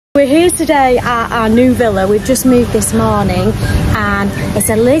We're here today at our new villa. We've just moved this morning and it's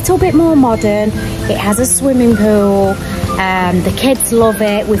a little bit more modern. It has a swimming pool. The kids love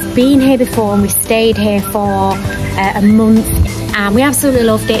it. We've been here before and we stayed here for a month and we absolutely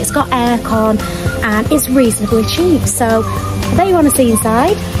loved it. It's got aircon and it's reasonably cheap. So I bet you want to see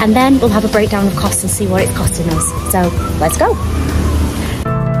inside and then we'll have a breakdown of costs and see what it's costing us. So let's go.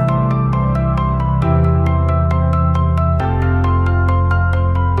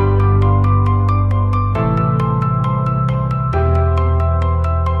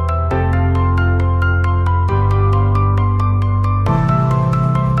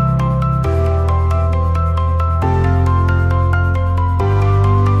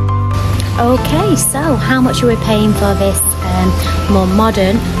 Okay, so how much are we paying for this more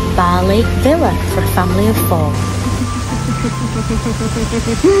modern Bali villa for a family of 4?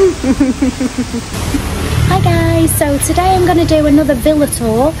 Hi guys, so today I'm going to do another villa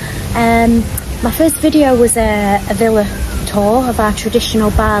tour. My first video was a villa tour of our traditional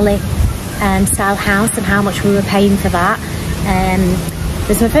Bali style house and how much we were paying for that.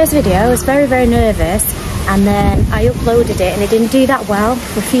 This is my first video. I was very nervous and then I uploaded it and it didn't do that well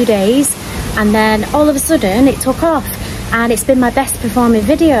for a few days. And then all of a sudden it took off and it's been my best performing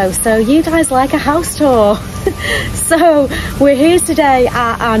video. So you guys like a house tour. So we're here today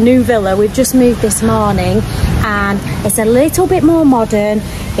at our new villa. We've just moved this morning and it's a little bit more modern.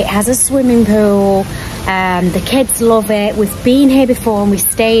 It has a swimming pool. The kids love it. We've been here before and we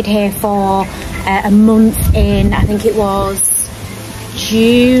stayed here for a month in, I think it was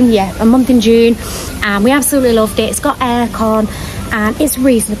June. Yeah, a month in June. And we absolutely loved it. It's got aircon and it's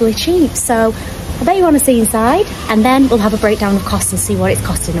reasonably cheap. So I bet you want to see inside and then we'll have a breakdown of costs and see what it's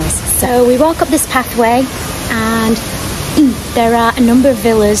costing us. So we walk up this pathway and there are a number of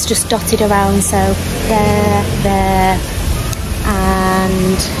villas just dotted around. So there,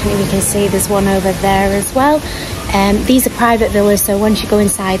 and here we can see there's one over there as well. These are private villas, so once you go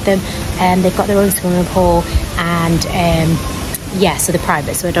inside them, they've got their own swimming pool and yeah, so they're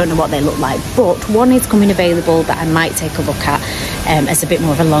private, so I don't know what they look like, but one is coming available that I might take a look at as a bit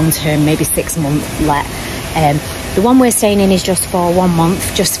more of a long-term, maybe 6-month let. The one we're staying in is just for 1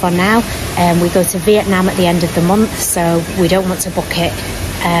 month, just for now. We go to Vietnam at the end of the month, so we don't want to book it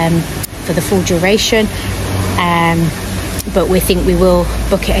for the full duration, but we think we will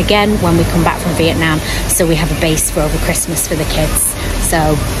book it again when we come back from Vietnam, so we have a base for over Christmas for the kids.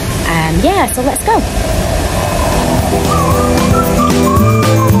 So yeah, so let's go.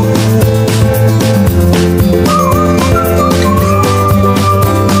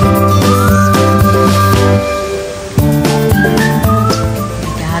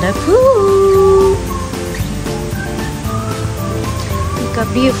 We've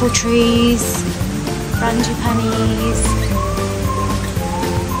got beautiful trees, frangipanis.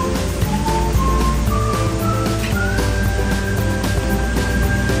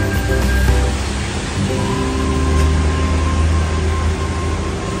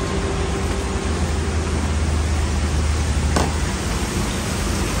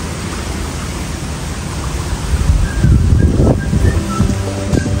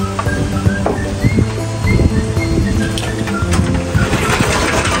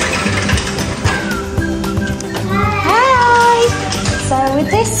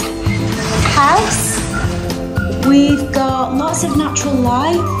 This house, we've got lots of natural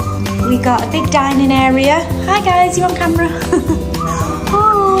light. We've got a big dining area. Hi guys, you on camera?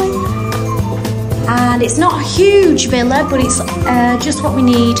 Hi. And it's not a huge villa, but it's just what we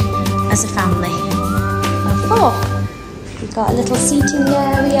need as a family of 4. We've got a little seating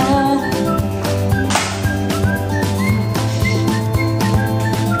area.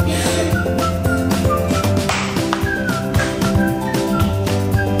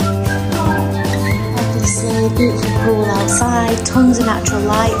 Beautiful pool outside, tons of natural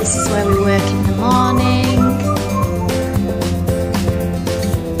light. This is where we work in the morning.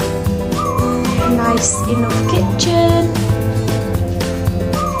 Nice enough kitchen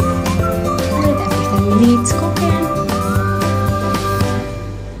with everything we need to cook in.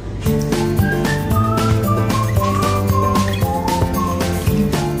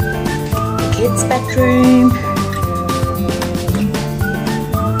 Kids' bedroom.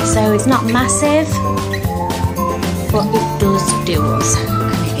 So it's not massive, but it does do us,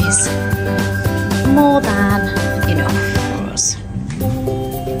 and it is more than enough for us. A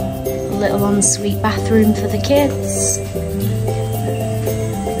little ensuite bathroom for the kids.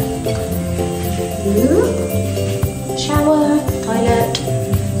 Shower, toilet,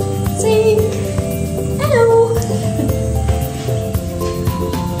 sink. Hello.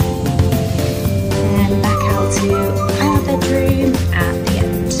 And back out to our bedroom at the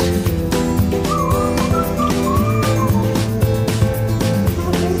end.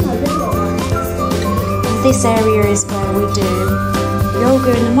 this area is where we do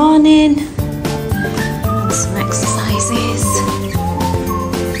yoga in the morning and some exercises.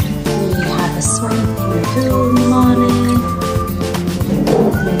 We have a swim in the pool in the morning.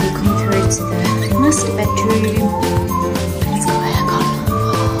 And then we come through to the master bedroom. Let's go aircon.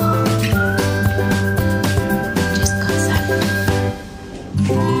 Just concept.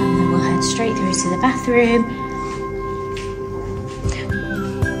 And then we'll head straight through to the bathroom.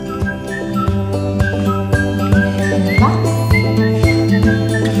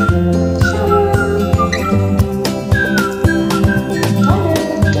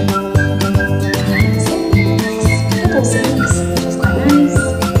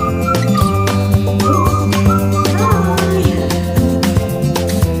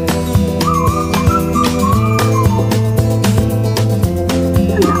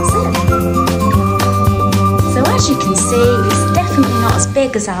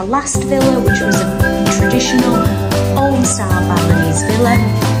 Big as our last villa, which was a traditional old style Balinese villa,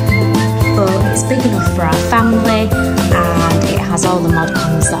 but it's big enough for our family and it has all the mod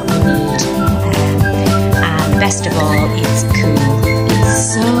cons that we need, and best of all, it's cool.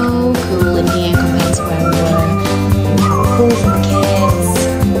 It's so cool in here compared to where we were. We have a pool for the kids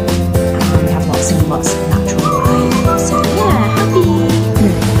and we have lots and lots of natural light, so yeah, happy.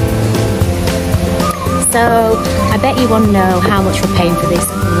 So I bet you want to know how much we're paying for this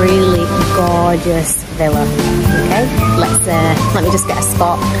really gorgeous villa. Okay, let me just get a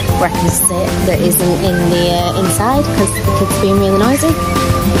spot where I can sit that isn't in the inside because the kids are being really noisy.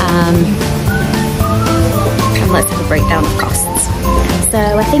 And let's have a breakdown of costs. So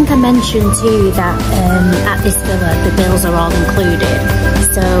I think I mentioned too that at this villa the bills are all included.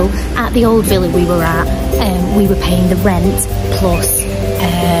 So at the old villa we were at, we were paying the rent plus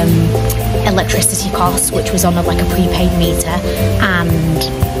electricity costs, which was on like a prepaid meter, and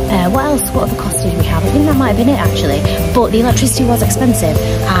what else? What other costs did we have? I think that might have been it actually. But the electricity was expensive,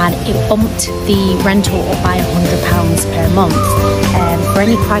 and it bumped the rental up by £100 per month. For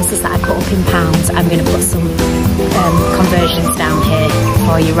any prices that I put up in pounds, I'm going to put some conversions down here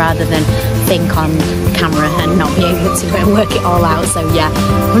for you rather than think on camera and not be able to work it all out. So yeah,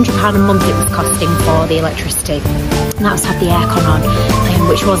 £100 a month it was costing for the electricity. And that's had the aircon on,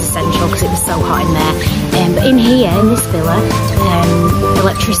 which was essential because it was so hot in there. But in here, in this villa,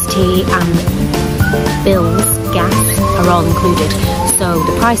 electricity and bills, gas, are all included. So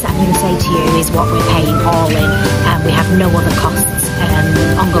the price that I'm going to say to you is what we're paying all in, and we have no other costs,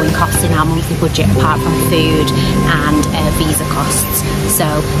 ongoing costs in our monthly budget apart from food and visa costs. So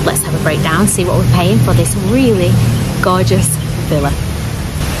let's have a breakdown, see what we're paying for this really gorgeous villa.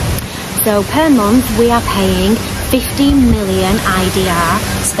 So per month we are paying 50 million IDR,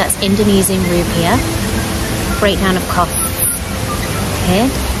 so that's Indonesian rupiah. Breakdown of costs here.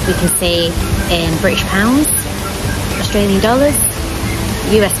 We can see in British pounds, Australian dollars,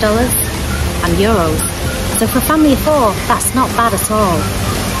 US dollars and euros. So for a family of 4, that's not bad at all.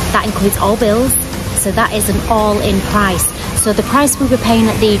 That includes all bills, so that is an all-in price. So the price we were paying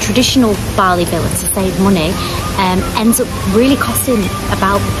at the traditional Bali villa to save money ends up really costing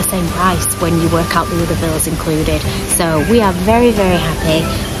about the same price when you work out the other bills included. So we are very, very happy.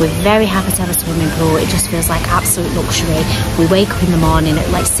 We're very happy to have a swimming pool. It just feels like absolute luxury. We wake up in the morning at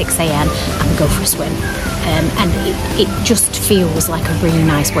like 6 AM and we go for a swim. And it just feels like a really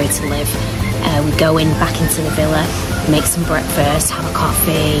nice way to live. We go back into the villa, make some breakfast, have a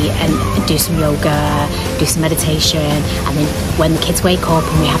coffee and do some yoga, do some meditation, and then when the kids wake up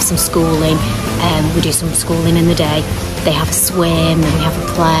and we have some schooling, we do some schooling in the day, they have a swim, then we have a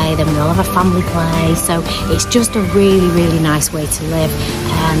play, then we all have a family play. So it's just a really, really nice way to live.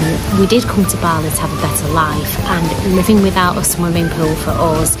 We did come to Bali to have a better life, and living without a swimming pool for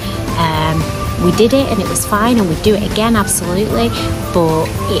us, we did it and it was fine, and we'd do it again, absolutely, but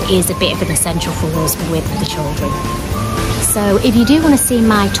it is a bit of an essential for us with the children. So if you do want to see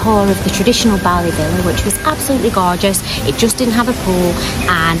my tour of the traditional Bali villa, which was absolutely gorgeous, it just didn't have a pool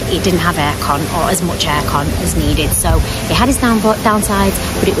and it didn't have aircon, or as much aircon as needed. So it had its downsides,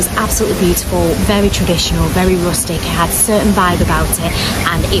 but it was absolutely beautiful, very traditional, very rustic. It had a certain vibe about it,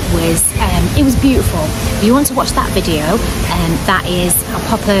 and it was beautiful. If you want to watch that video,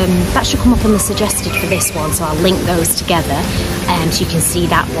 that should come up on the suggested for this one, so I'll link those together, so you can see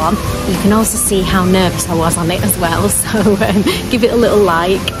that one. You can also see how nervous I was on it as well, so give it a little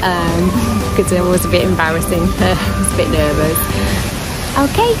like, because it was a bit embarrassing. I was a bit nervous.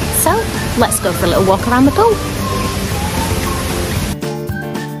 Okay, so let's go for a little walk around the pool.